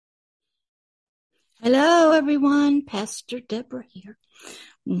Hello, everyone. Pastor Deborah here.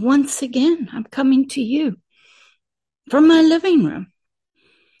 Once again, I'm coming to you from my living room,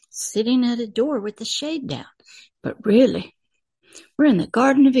 sitting at a door with the shade down. But really, we're in the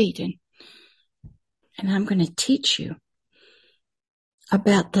Garden of Eden, and I'm going to teach you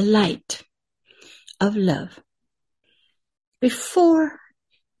about the light of love. Before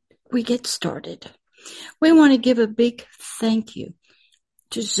we get started, we want to give a big thank you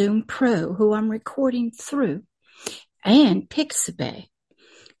to Zoom Pro, who I'm recording through, and Pixabay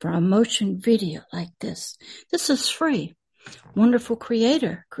for a motion video like this. This is free. Wonderful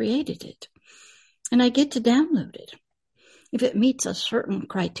creator created it, and I get to download it if it meets a certain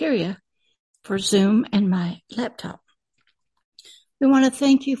criteria for Zoom and my laptop. We want to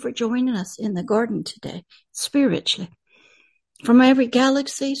thank you for joining us in the garden today, spiritually, from every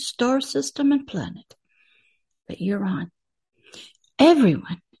galaxy, star system, and planet that you're on.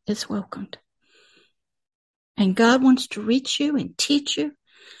 Everyone is welcomed. And God wants to reach you and teach you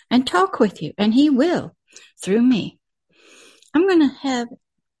and talk with you, and He will through me.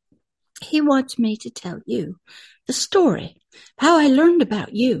 He wants me to tell you the story, how I learned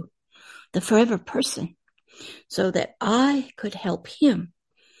about you, the forever person, so that I could help Him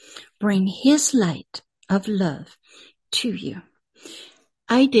bring His light of love to you.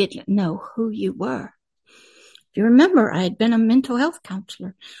 I didn't know who you were. If you remember, I had been a mental health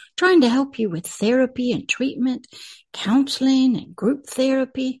counselor, trying to help you with therapy and treatment, counseling and group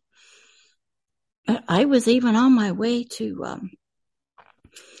therapy. I was even on my way to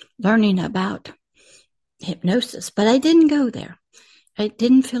learning about hypnosis, but I didn't go there. I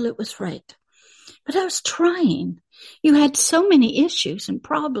didn't feel it was right. But I was trying. You had so many issues and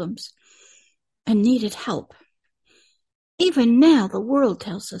problems and needed help. Even now, the world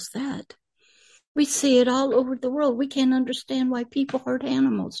tells us that. We see it all over the world. We can't understand why people hurt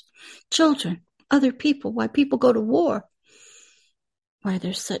animals, children, other people, why people go to war, why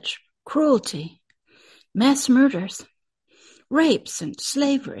there's such cruelty, mass murders, rapes and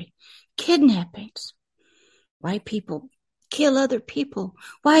slavery, kidnappings, why people kill other people.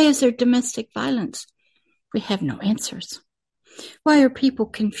 Why is there domestic violence? We have no answers. Why are people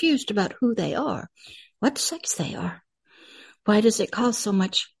confused about who they are, what sex they are? Why does it cause so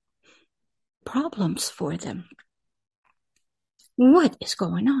much problems for them? What is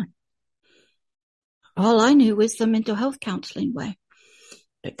going on? All I knew was the mental health counseling way.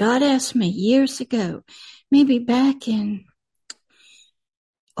 But God asked me years ago, maybe back in,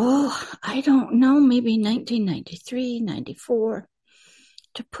 I don't know, maybe 1993, 94,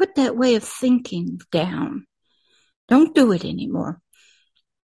 to put that way of thinking down. Don't do it anymore.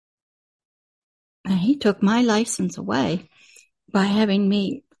 And He took my license away by having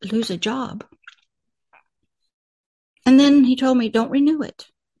me lose a job. And then He told me, don't renew it.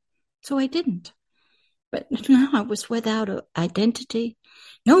 So I didn't. But now I was without an identity,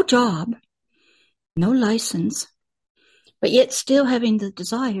 no job, no license, but yet still having the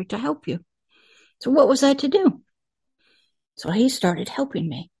desire to help you. So what was I to do? So He started helping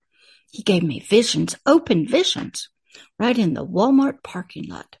me. He gave me visions, open visions, right in the Walmart parking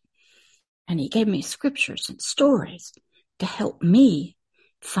lot. And He gave me scriptures and stories to help me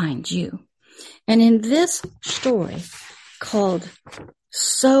find you. And in this story called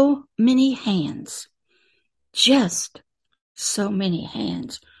So Many Hands, just so many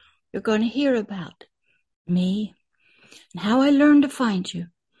hands, you're going to hear about me and how I learned to find you,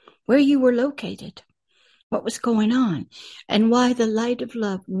 where you were located, what was going on, and why the light of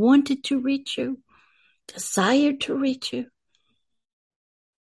love wanted to reach you, desired to reach you,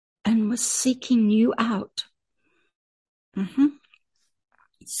 and was seeking you out.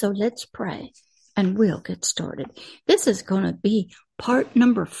 So let's pray and we'll get started. This is going to be part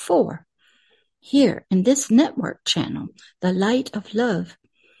number 4 here in this network channel, the Light of Love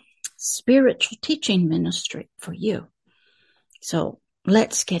Spiritual Teaching Ministry for you. So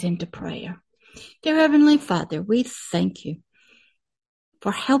let's get into prayer. Dear Heavenly Father, we thank you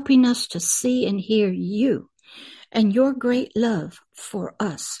for helping us to see and hear you and your great love for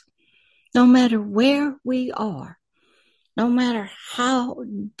us. No matter where we are, no matter how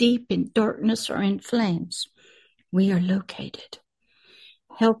deep in darkness or in flames we are located.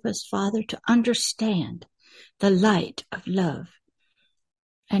 Help us, Father, to understand the light of love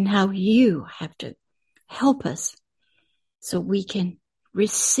and how you have to help us so we can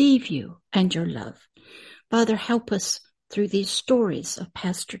receive you and your love. Father, help us through these stories of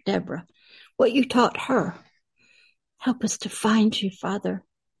Pastor Deborah, what you taught her. Help us to find you, Father,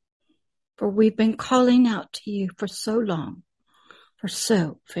 for we've been calling out to you for so long, for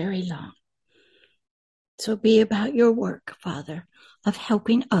so very long. So be about your work, Father, of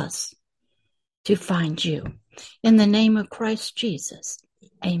helping us to find you. In the name of Christ Jesus,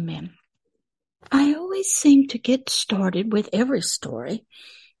 amen. I always seem to get started with every story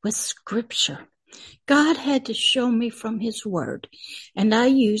with scripture. God had to show me from his word, and I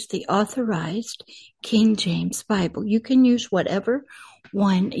used the authorized King James Bible. You can use whatever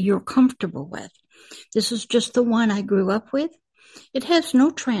one you're comfortable with. This is just the one I grew up with. It has no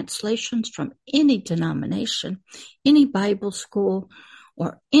translations from any denomination, any Bible school,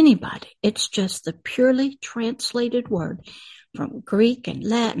 or anybody. It's just the purely translated word from Greek and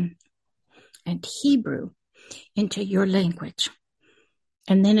Latin and Hebrew into your language.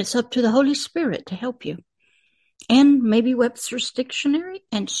 And then it's up to the Holy Spirit to help you. And maybe Webster's Dictionary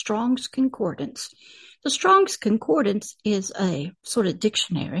and Strong's Concordance. The Strong's Concordance is a sort of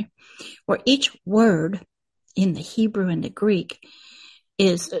dictionary where each word in the Hebrew and the Greek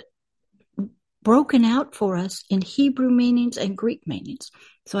is broken out for us in Hebrew meanings and Greek meanings.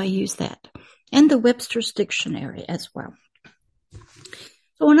 So I use that. And the Webster's Dictionary as well.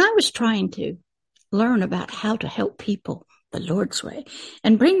 So when I was trying to learn about how to help people the Lord's way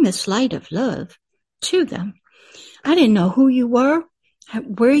and bring this light of love to them, I didn't know who you were,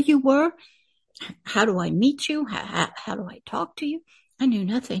 where you were, how do I meet you, how do I talk to you? I knew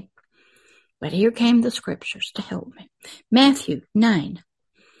nothing. But here came the scriptures to help me. Matthew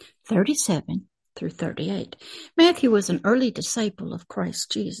 9:37 through 38. Matthew was an early disciple of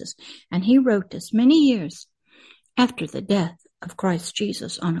Christ Jesus, and he wrote this many years after the death of Christ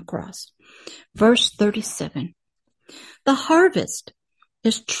Jesus on a cross. Verse 37. The harvest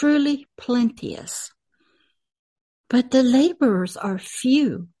is truly plenteous, but the laborers are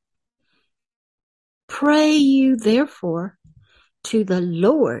few. Pray you therefore to the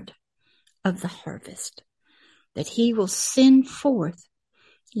Lord of the harvest, that he will send forth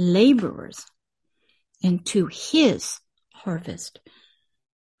laborers into his harvest.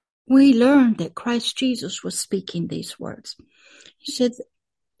 We learned that Christ Jesus was speaking these words. He said,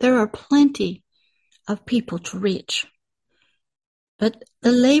 there are plenty of people to reach, but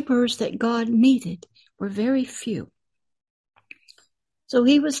the laborers that God needed were very few. So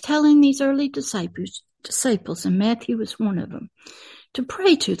he was telling these early disciples, and Matthew was one of them, to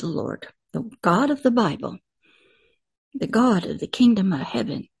pray to the Lord, the God of the Bible, the God of the kingdom of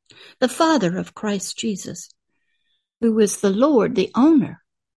heaven, the Father of Christ Jesus, who is the Lord, the owner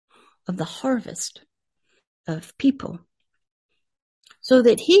of the harvest of people, so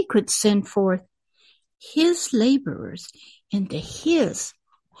that he could send forth his laborers into his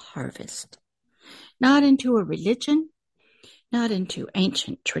harvest, not into a religion, not into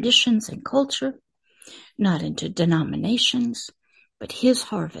ancient traditions and culture, not into denominations, but his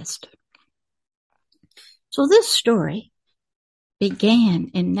harvest. So this story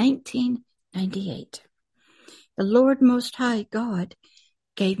began in 1998. The Lord Most High God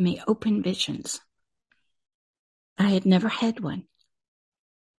gave me open visions. I had never had one.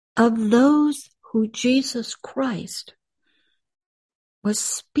 Of those who Jesus Christ was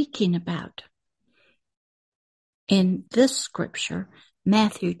speaking about in this scripture,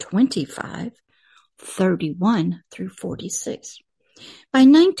 Matthew 25:31 through 46. By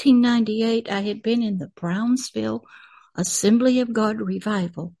 1998, I had been in the Brownsville Assembly of God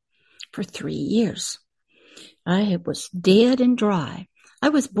revival for 3 years. I was dead and dry. I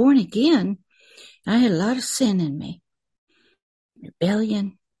was born again. I had a lot of sin in me.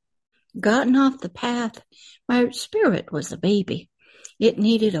 Rebellion. Gotten off the path. My spirit was a baby. It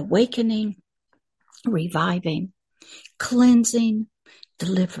needed awakening, reviving, cleansing,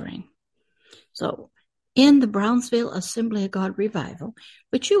 delivering. So in the Brownsville Assembly of God revival,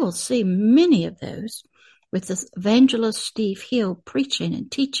 which you will see many of those with this evangelist Steve Hill preaching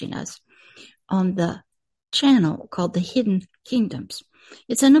and teaching us on the channel called The Hidden Kingdoms.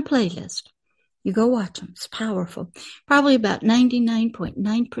 It's in a playlist. You go watch them. It's powerful. Probably about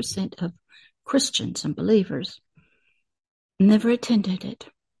 99.9% of Christians and believers never attended it.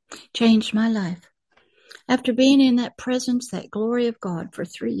 Changed my life. After being in that presence, that glory of God for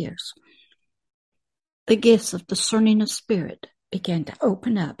 3 years, the gifts of discerning of spirit began to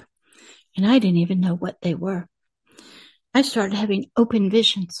open up, and I didn't even know what they were. I started having open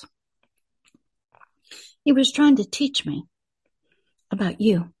visions. He was trying to teach me about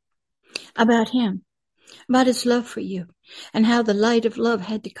you, about him, about his love for you, and how the light of love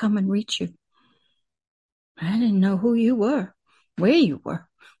had to come and reach you. I didn't know who you were, where you were.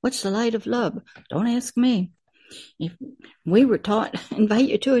 What's the light of love? Don't ask me. If we were taught, invite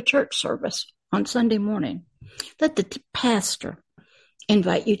you to a church service on Sunday morning. Let the pastor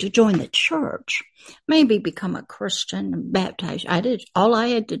invite you to join the church. Maybe become a Christian and baptize you. All I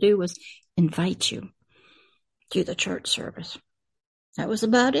had to do was invite you to the church service. That was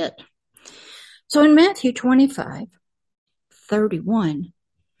about it. So in Matthew 25:31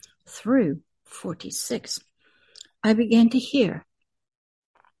 through 46, I began to hear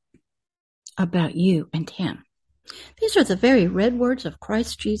about you and him. These are the very red words of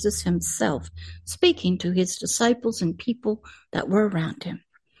Christ Jesus himself speaking to his disciples and people that were around him.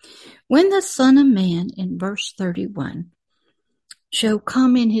 When the Son of Man, in verse 31, shall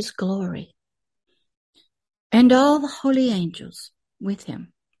come in his glory, and all the holy angels with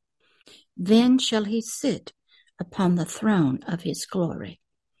him, then shall he sit upon the throne of his glory.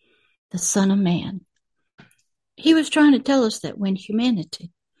 The Son of Man. He was trying to tell us that when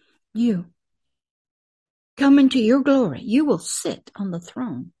humanity, you, come into your glory, you will sit on the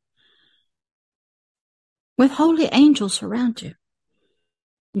throne with holy angels around you,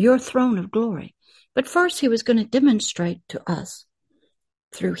 your throne of glory. But first he was going to demonstrate to us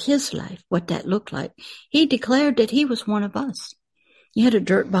through his life what that looked like. He declared that he was one of us. He had a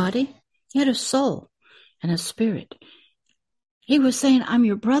dirt body, he had a soul and a spirit. He was saying, I'm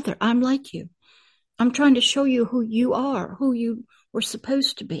your brother, I'm like you. I'm trying to show you who you are, who you were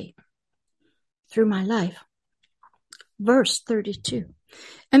supposed to be through my life. Verse 32,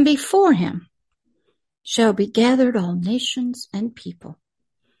 and before him shall be gathered all nations and people,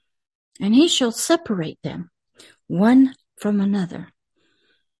 and he shall separate them one from another,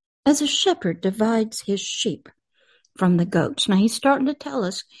 as a shepherd divides his sheep from the goats. Now he's starting to tell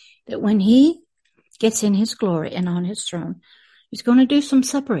us that when he gets in his glory and on his throne, he's going to do some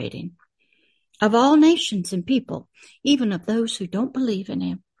separating of all nations and people, even of those who don't believe in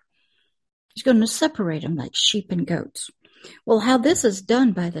him. He's going to separate them like sheep and goats. Well, how this is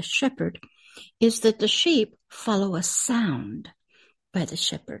done by the shepherd is that the sheep follow a sound by the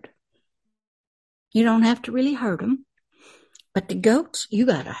shepherd. You don't have to really hurt them, but the goats, you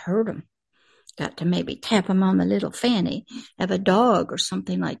got to hurt them. Got to maybe tap them on the little fanny, have a dog or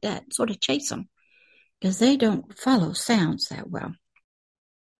something like that, sort of chase them, because they don't follow sounds that well.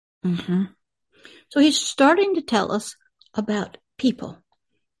 So he's starting to tell us about people,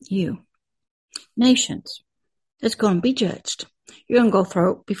 you, nations, that's going to be judged. You're going to go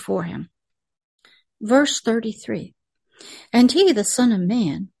through it before him. Verse 33, and he, the Son of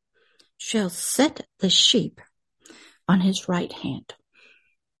Man, shall set the sheep on his right hand.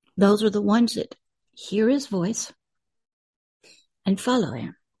 Those are the ones that hear his voice and follow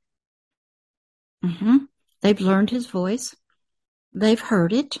him. They've learned his voice. They've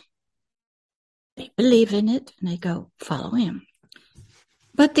heard it. They believe in it, and they go follow him.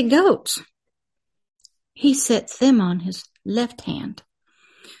 But the goats, he sets them on his left hand.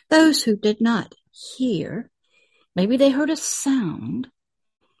 Those who did not hear, maybe they heard a sound,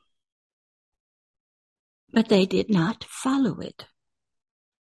 but they did not follow it.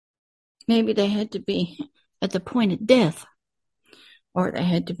 Maybe they had to be at the point of death, or they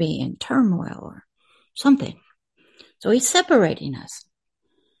had to be in turmoil or something. So he's separating us.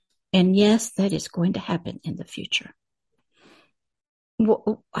 And yes, that is going to happen in the future.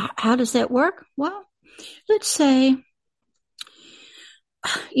 How does that work? Well, let's say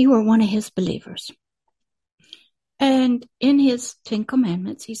you are one of his believers. And in his 10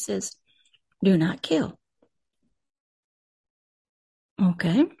 commandments, he says, do not kill.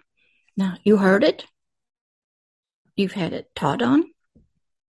 Okay. Now, you heard it. You've had it taught on.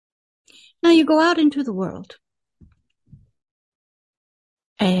 Now you go out into the world.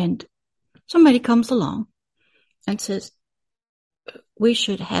 And somebody comes along and says, we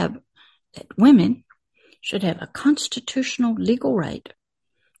should have, that women should have a constitutional legal right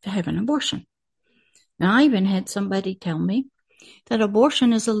to have an abortion. Now, I even had somebody tell me that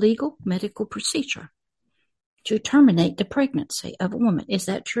abortion is a legal medical procedure to terminate the pregnancy of a woman. Is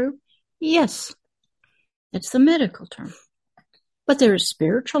that true? Yes. It's the medical term. But there is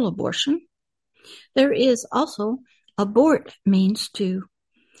spiritual abortion. There is also, abort means to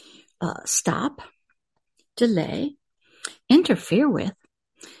stop, delay, interfere with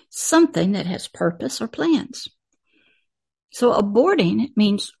something that has purpose or plans. So aborting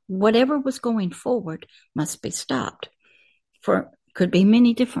means whatever was going forward must be stopped. Could be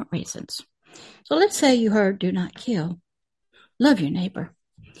many different reasons. So let's say you heard do not kill. Love your neighbor.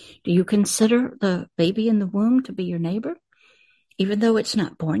 Do you consider the baby in the womb to be your neighbor, even though it's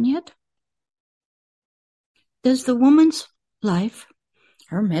not born yet? Does the woman's life,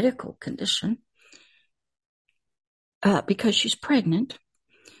 her medical condition, because she's pregnant,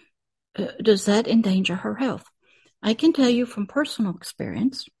 does that endanger her health? I can tell you from personal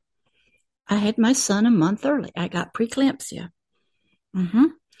experience, I had my son a month early. I got preeclampsia.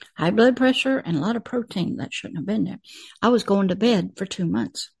 High blood pressure and a lot of protein that shouldn't have been there. I was going to bed for 2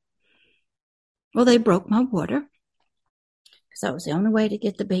 months. Well, they broke my water because that was the only way to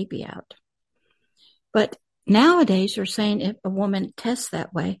get the baby out. But nowadays they're saying if a woman tests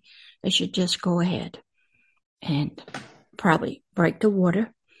that way, they should just go ahead and probably break the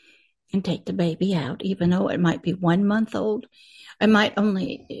water and take the baby out, even though it might be 1 month old. It might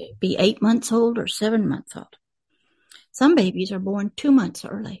only be 8 months old or 7 months old. Some babies are born 2 months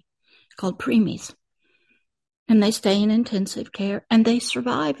early, called preemies. And they stay in intensive care and they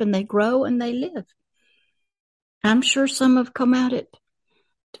survive and they grow and they live. I'm sure some have come out at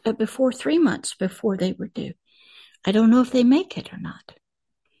before 3 months before they were due. I don't know if they make it or not,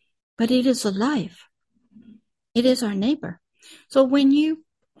 but it is a life. It is our neighbor. So when you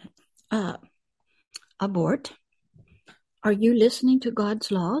abort, are you listening to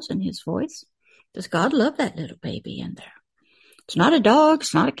God's laws and his voice? Does God love that little baby in there? It's not a dog.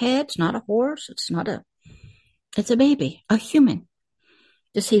 It's not a cat. It's not a horse. It's a baby, a human.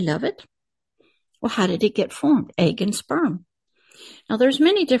 Does he love it? Well, how did it get formed? Egg and sperm. Now, there's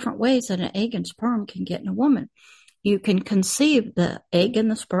many different ways that an egg and sperm can get in a woman. You can conceive the egg and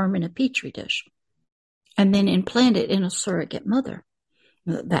the sperm in a petri dish and then implant it in a surrogate mother.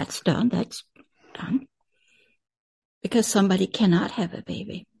 That's done. That's done. Because somebody cannot have a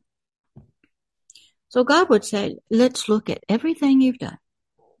baby. So God would say, let's look at everything you've done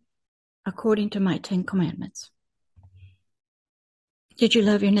according to my 10 commandments. Did you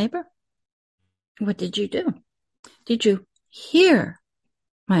love your neighbor? What did you do? Did you hear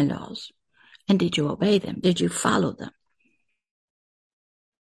my laws? And did you obey them? Did you follow them?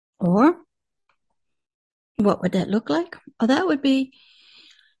 Or what would that look like? Well, that would be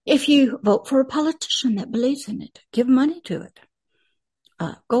if you vote for a politician that believes in it, give money to it.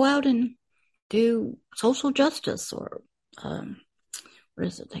 Go out and do social justice or what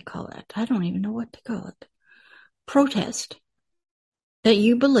is it they call that? I don't even know what to call it. Protest that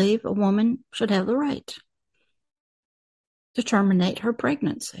you believe a woman should have the right to terminate her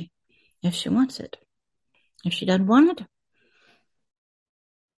pregnancy if she wants it. If she doesn't want it,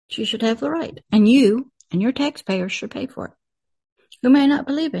 she should have the right. And you and your taxpayers should pay for it. You may not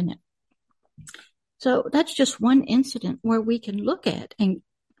believe in it. So that's just one incident where we can look at, and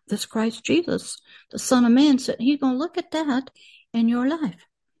this Christ Jesus, the Son of Man, said he's going to look at that in your life.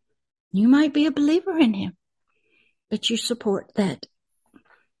 You might be a believer in him, but you support that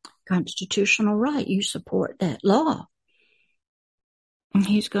constitutional right. You support that law. And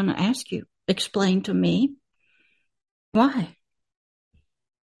he's going to ask you, explain to me why.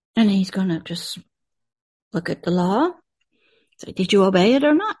 And he's going to just look at the law, say, did you obey it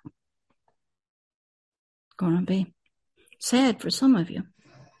or not? It's going to be sad for some of you.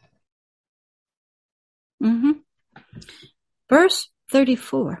 Verse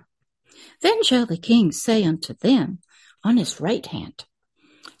 34. Then shall the king say unto them on his right hand,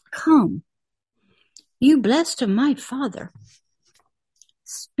 come, you blessed of my Father,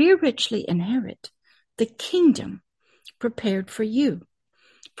 spiritually inherit the kingdom prepared for you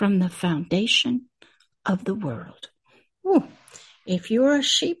from the foundation of the world. Ooh, if you're a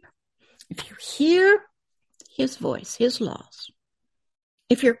sheep, if you hear his voice, his laws,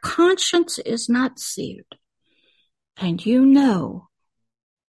 if your conscience is not seared, and you know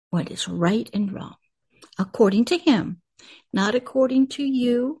what is right and wrong, according to him, not according to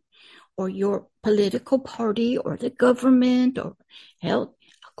you or your political party or the government or health,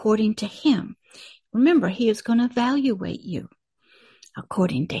 according to him. Remember, he is going to evaluate you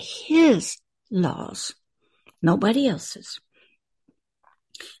according to his laws, nobody else's.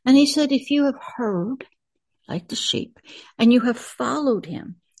 And he said, if you have heard like the sheep and you have followed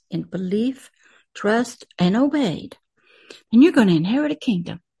him in belief, trust, and obeyed, then you're going to inherit a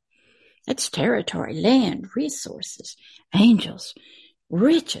kingdom. That's territory, land, resources, angels,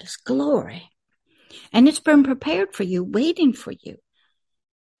 riches, glory. And it's been prepared for you, waiting for you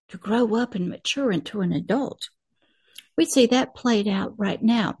to grow up and mature into an adult. We see that played out right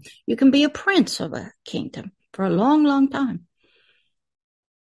now. You can be a prince of a kingdom for a long, long time.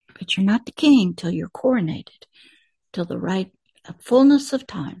 But you're not the king till you're coronated, till the right fullness of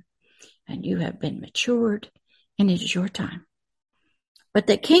time. And you have been matured, and it is your time. But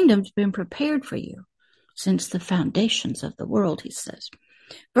the kingdom's been prepared for you since the foundations of the world, he says.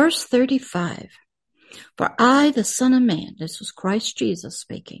 Verse 35, for I, the Son of Man, this was Christ Jesus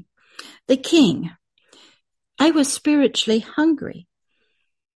speaking, the King, I was spiritually hungry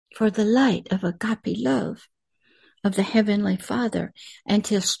for the light of agape love of the Heavenly Father and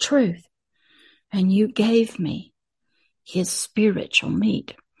his truth, and you gave me his spiritual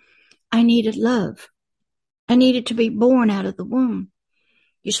meat. I needed love. I needed to be born out of the womb.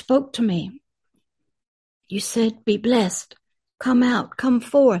 You spoke to me. You said, be blessed. Come out. Come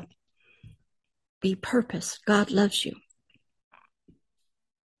forth. Be purpose. God loves you.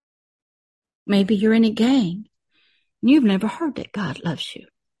 Maybe you're in a gang and you've never heard that God loves you.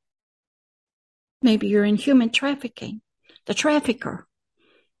 Maybe you're in human trafficking, the trafficker,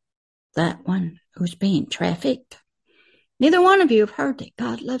 that one who's being trafficked. Neither one of you have heard that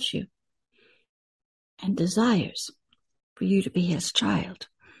God loves you and desires for you to be his child.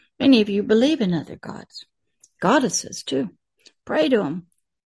 Many of you believe in other gods, goddesses too. Pray to them.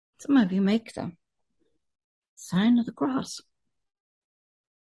 Some of you make the sign of the cross.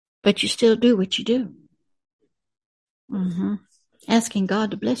 But you still do what you do. Asking God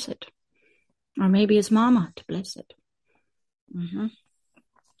to bless it. Or maybe his mama to bless it. The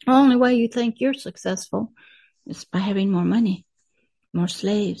only way you think you're successful is by having more money, more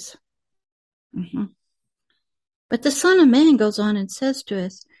slaves. But the Son of Man goes on and says to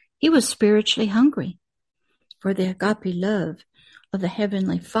us, he was spiritually hungry for the agape love of the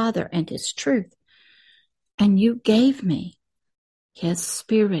Heavenly Father and his truth. And you gave me his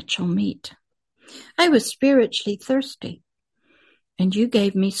spiritual meat. I was spiritually thirsty, and you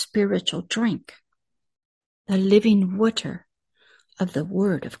gave me spiritual drink, the living water of the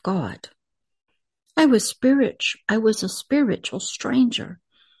Word of God. I was a spiritual stranger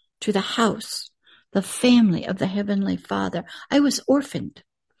to the house, the family of the Heavenly Father. I was orphaned,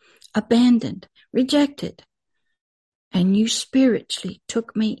 abandoned, rejected, and you spiritually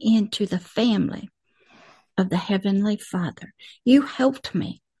took me into the family of the Heavenly Father. You helped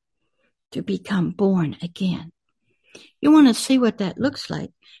me to become born again. You want to see what that looks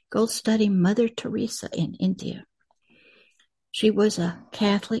like? Go study Mother Teresa in India. She was a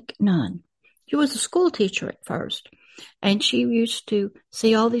Catholic nun. She was a school teacher at first, and she used to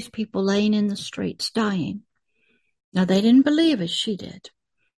see all these people laying in the streets dying. Now, they didn't believe as she did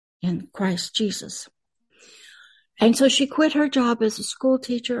in Christ Jesus. And so she quit her job as a school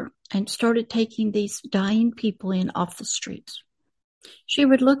teacher and started taking these dying people in off the streets. She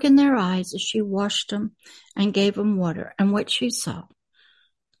would look in their eyes as she washed them and gave them water. And what she saw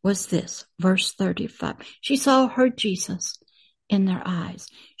was this, verse 35. She saw her Jesus in their eyes.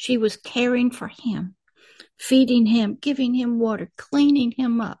 She was caring for him, feeding him, giving him water, cleaning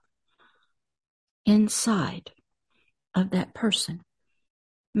him up inside of that person.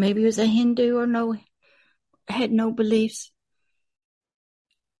 Maybe he was a Hindu or had no beliefs.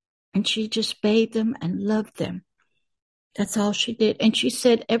 And she just bathed them and loved them. That's all she did. And she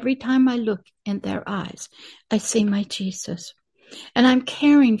said, every time I look in their eyes, I see my Jesus. And I'm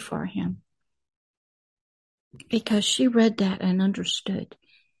caring for him. Because she read that and understood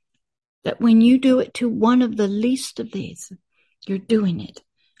that when you do it to one of the least of these, you're doing it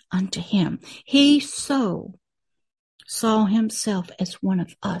unto him. He so saw himself as one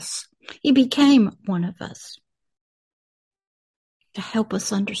of us. He became one of us to help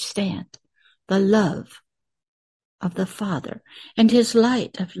us understand the love of the Father and his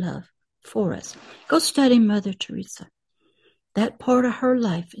light of love for us. Go study Mother Teresa. That part of her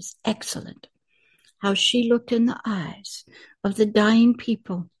life is excellent. How she looked in the eyes of the dying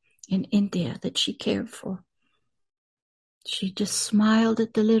people in India that she cared for. She just smiled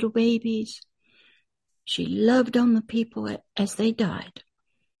at the little babies. She loved on the people as they died.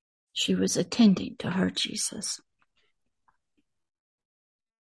 She was attending to her Jesus.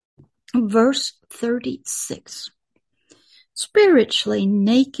 Verse 36. Spiritually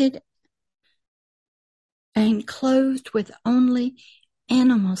naked and clothed with only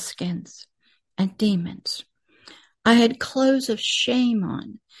animal skins and demons. I had clothes of shame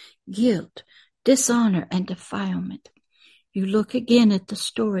on, guilt, dishonor, and defilement. You look again at the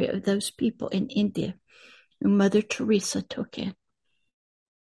story of those people in India who Mother Teresa took in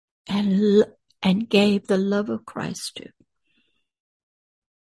and gave the love of Christ to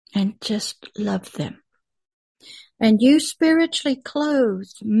and just loved them. And you spiritually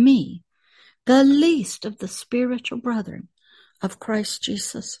clothed me, the least of the spiritual brethren of Christ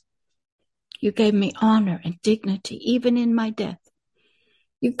Jesus. You gave me honor and dignity, even in my death.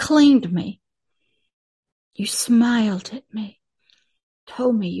 You cleaned me. You smiled at me,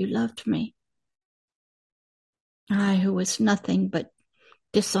 told me you loved me. I, who was nothing but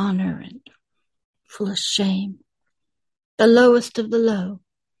dishonor and full of shame, the lowest of the low,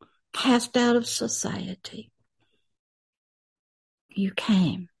 cast out of society. You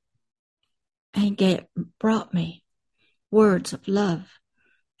came and brought me words of love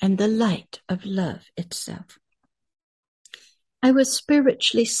and the light of love itself. I was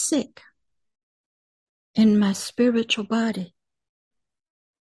spiritually sick in my spiritual body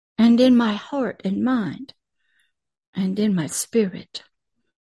and in my heart and mind and in my spirit.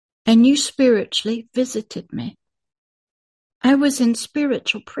 And you spiritually visited me. I was in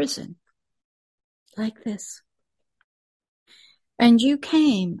spiritual prison like this. And you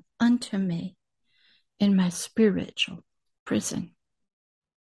came unto me in my spiritual prison.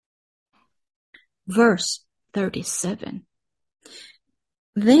 Verse 37.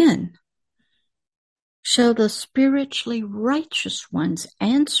 Then shall the spiritually righteous ones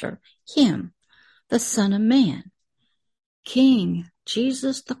answer him, the Son of Man, King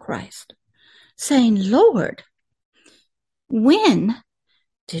Jesus the Christ, saying, Lord, when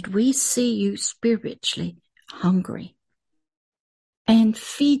did we see you spiritually hungry and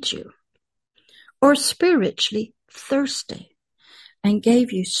feed you, or spiritually thirsty and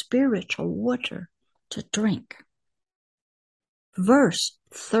gave you spiritual water to drink? Verse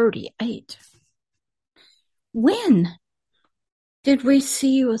 38. When did we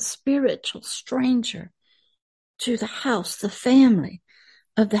see you a spiritual stranger to the house, the family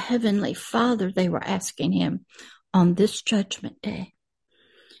of the Heavenly Father, they were asking him on this judgment day,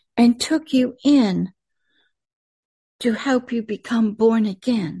 and took you in to help you become born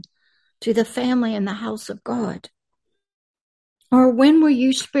again to the family and the house of God? Or when were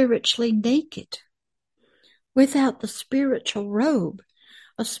you spiritually naked, without the spiritual robe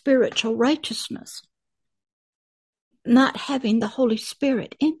of spiritual righteousness, not having the Holy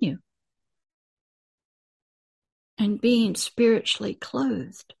Spirit in you, and being spiritually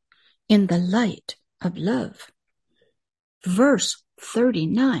clothed in the light of love? Verse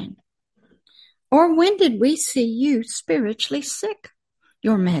 39. Or when did we see you spiritually sick,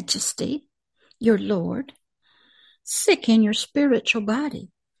 your majesty, your Lord, sick in your spiritual body,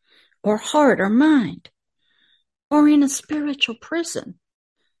 or heart or mind, or in a spiritual prison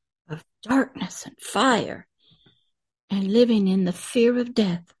of darkness and fire, and living in the fear of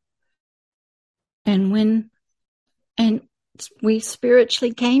death? And when we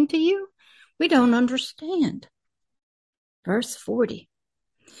spiritually came to you, we don't understand. Verse 40.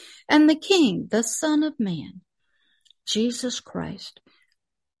 And the King, the Son of Man, Jesus Christ,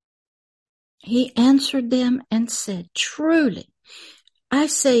 he answered them and said, Truly, I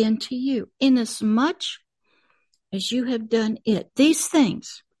say unto you, inasmuch as you have done it, these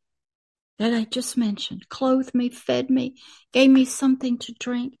things that I just mentioned, clothed me, fed me, gave me something to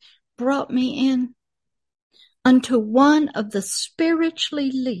drink, brought me in unto one of the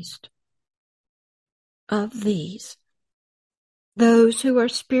spiritually least of these, those who are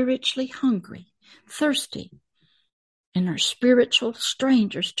spiritually hungry, thirsty, and are spiritual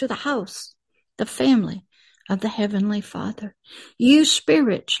strangers to the house, the family of the Heavenly Father, you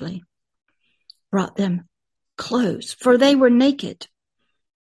spiritually brought them clothes, for they were naked,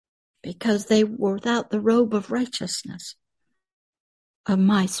 because they were without the robe of righteousness of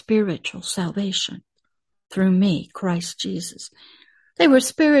my spiritual salvation through me, Christ Jesus. They were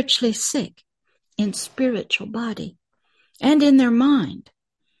spiritually sick in spiritual body and in their mind,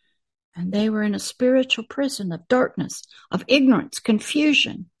 and they were in a spiritual prison of darkness, of ignorance,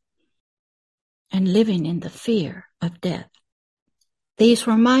 confusion, and living in the fear of death. These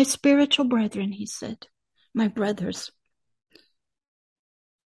were my spiritual brethren, he said, my brothers.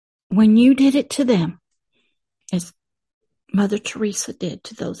 When you did it to them, as Mother Teresa did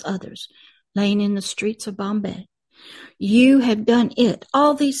to those others laying in the streets of Bombay, you have done it,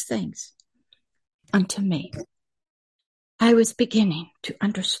 all these things, unto me. I was beginning to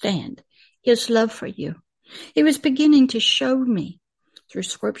understand his love for you. He was beginning to show me through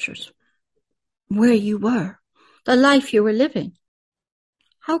scriptures where you were, the life you were living.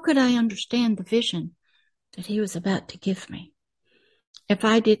 How could I understand the vision that he was about to give me if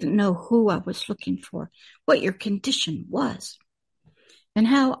I didn't know who I was looking for, what your condition was, and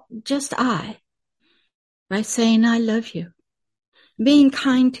how just by saying I love you, being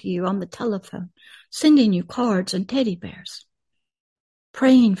kind to you on the telephone, sending you cards and teddy bears,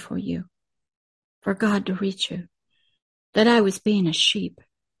 praying for you, for God to reach you, that I was being a sheep,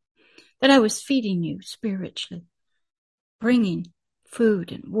 that I was feeding you spiritually, bringing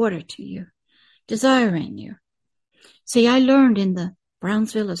food and water to you, desiring you. See, I learned in the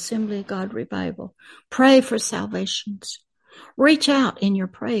Brownsville Assembly of God Revival, pray for salvations. Reach out in your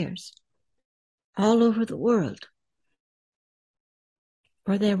prayers all over the world,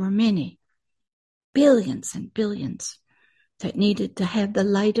 for there were many, billions and billions, that needed to have the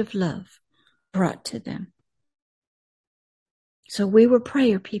light of love brought to them. So we were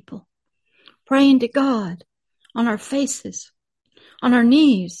prayer people, praying to God on our faces, on our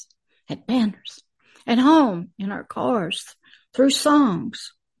knees, at banners, at home, in our cars, through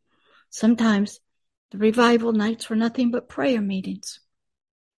songs. Sometimes the revival nights were nothing but prayer meetings.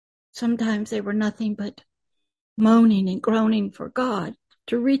 Sometimes they were nothing but moaning and groaning for God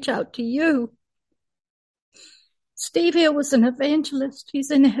to reach out to you. Steve Hill was an evangelist.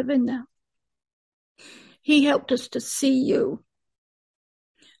 He's in heaven now. He helped us to see you.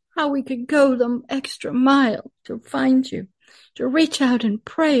 how we could go the extra mile to find you, to reach out in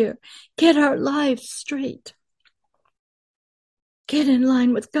prayer, get our lives straight, get in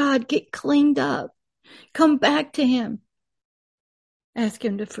line with God, get cleaned up, come back to him, ask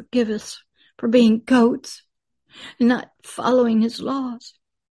him to forgive us for being goats and not following his laws.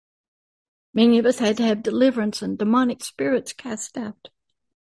 Many of us had to have deliverance and demonic spirits cast out.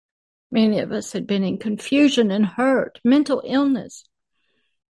 Many of us had been in confusion and hurt, mental illness,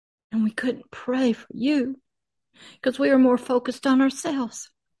 and we couldn't pray for you because we were more focused on ourselves.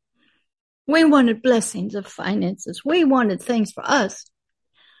 We wanted blessings of finances. We wanted things for us.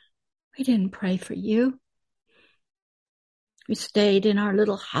 We didn't pray for you. We stayed in our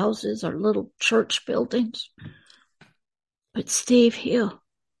little houses, our little church buildings. But Steve Hill,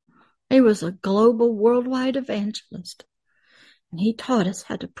 he was a global, worldwide evangelist. And he taught us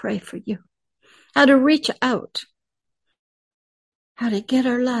how to pray for you, how to reach out, how to get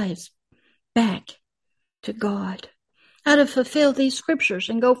our lives back to God, how to fulfill these scriptures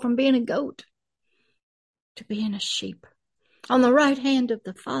and go from being a goat to being a sheep on the right hand of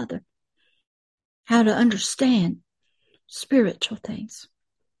the Father, how to understand spiritual things.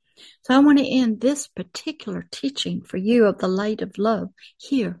 So I want to end this particular teaching for you of the light of love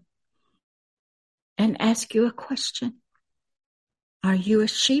here and ask you a question. Are you a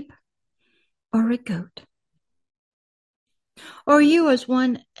sheep or a goat? Or are you as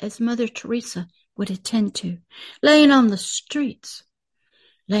one as Mother Teresa would attend to, laying on the streets,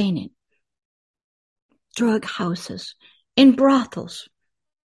 laying in drug houses, in brothels,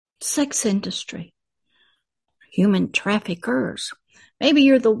 sex industry, human traffickers? Maybe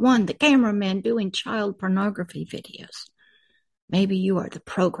you're the one, the cameraman doing child pornography videos. Maybe you are the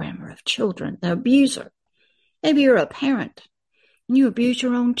programmer of children, the abuser. Maybe you're a parent and you abuse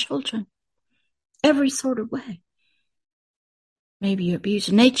your own children every sort of way. Maybe you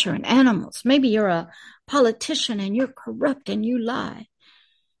abuse nature and animals. Maybe you're a politician and you're corrupt and you lie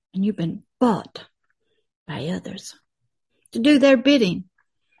and you've been bought by others to do their bidding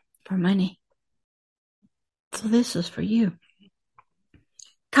for money. So this is for you.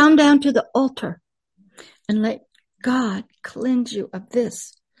 Come down to the altar and let God cleanse you of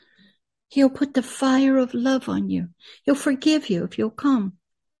this. He'll put the fire of love on you. He'll forgive you if you'll come.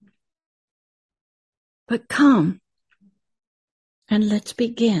 But come and let's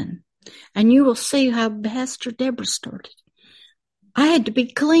begin. And you will see how Pastor Deborah started. I had to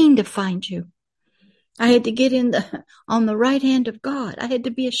be clean to find you. I had to get on the right hand of God. I had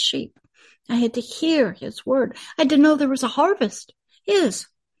to be a sheep. I had to hear his word. I had to know there was a harvest, his.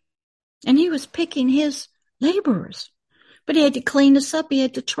 And he was picking his laborers. But he had to clean us up. He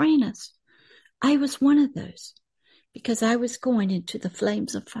had to train us. I was one of those because I was going into the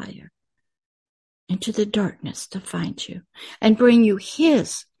flames of fire, into the darkness to find you and bring you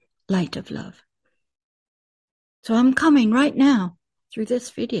his light of love. So I'm coming right now through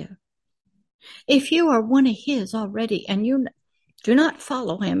this video. If you are one of his already and you do not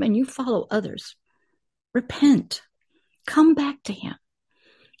follow him and you follow others, repent, come back to him,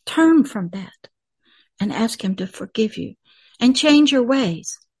 turn from that and ask him to forgive you and change your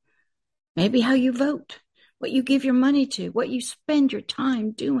ways. Maybe how you vote, what you give your money to, what you spend your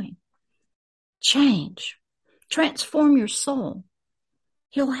time doing. Change, transform your soul.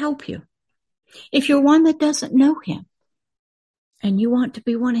 He'll help you. If you're one that doesn't know him and you want to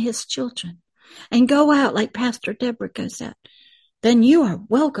be one of his children and go out like Pastor Deborah goes out, then you are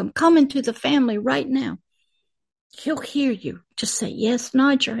welcome. Come into the family right now. He'll hear you. Just say yes,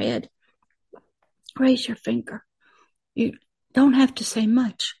 nod your head, raise your finger. You don't have to say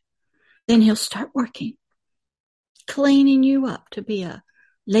much. Then he'll start working, cleaning you up to be a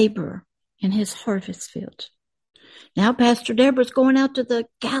laborer in his harvest fields. Now Pastor Deborah's going out to the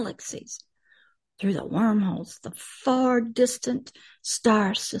galaxies, through the wormholes, the far distant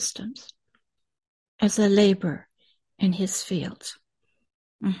star systems, as a laborer in his fields.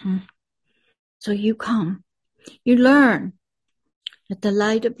 So you come, you learn that the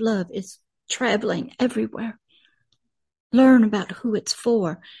light of love is traveling everywhere. Learn about who it's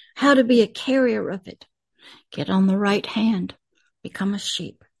for, how to be a carrier of it. Get on the right hand, become a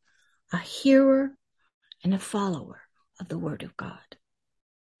sheep, a hearer and a follower of the word of God.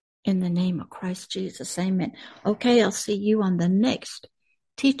 In the name of Christ Jesus, amen. Okay, I'll see you on the next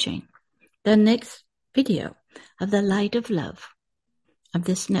teaching, the next video of the light of love of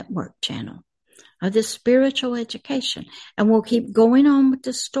this network channel, of this spiritual education. And we'll keep going on with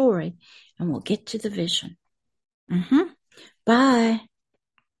the story and we'll get to the vision. Bye.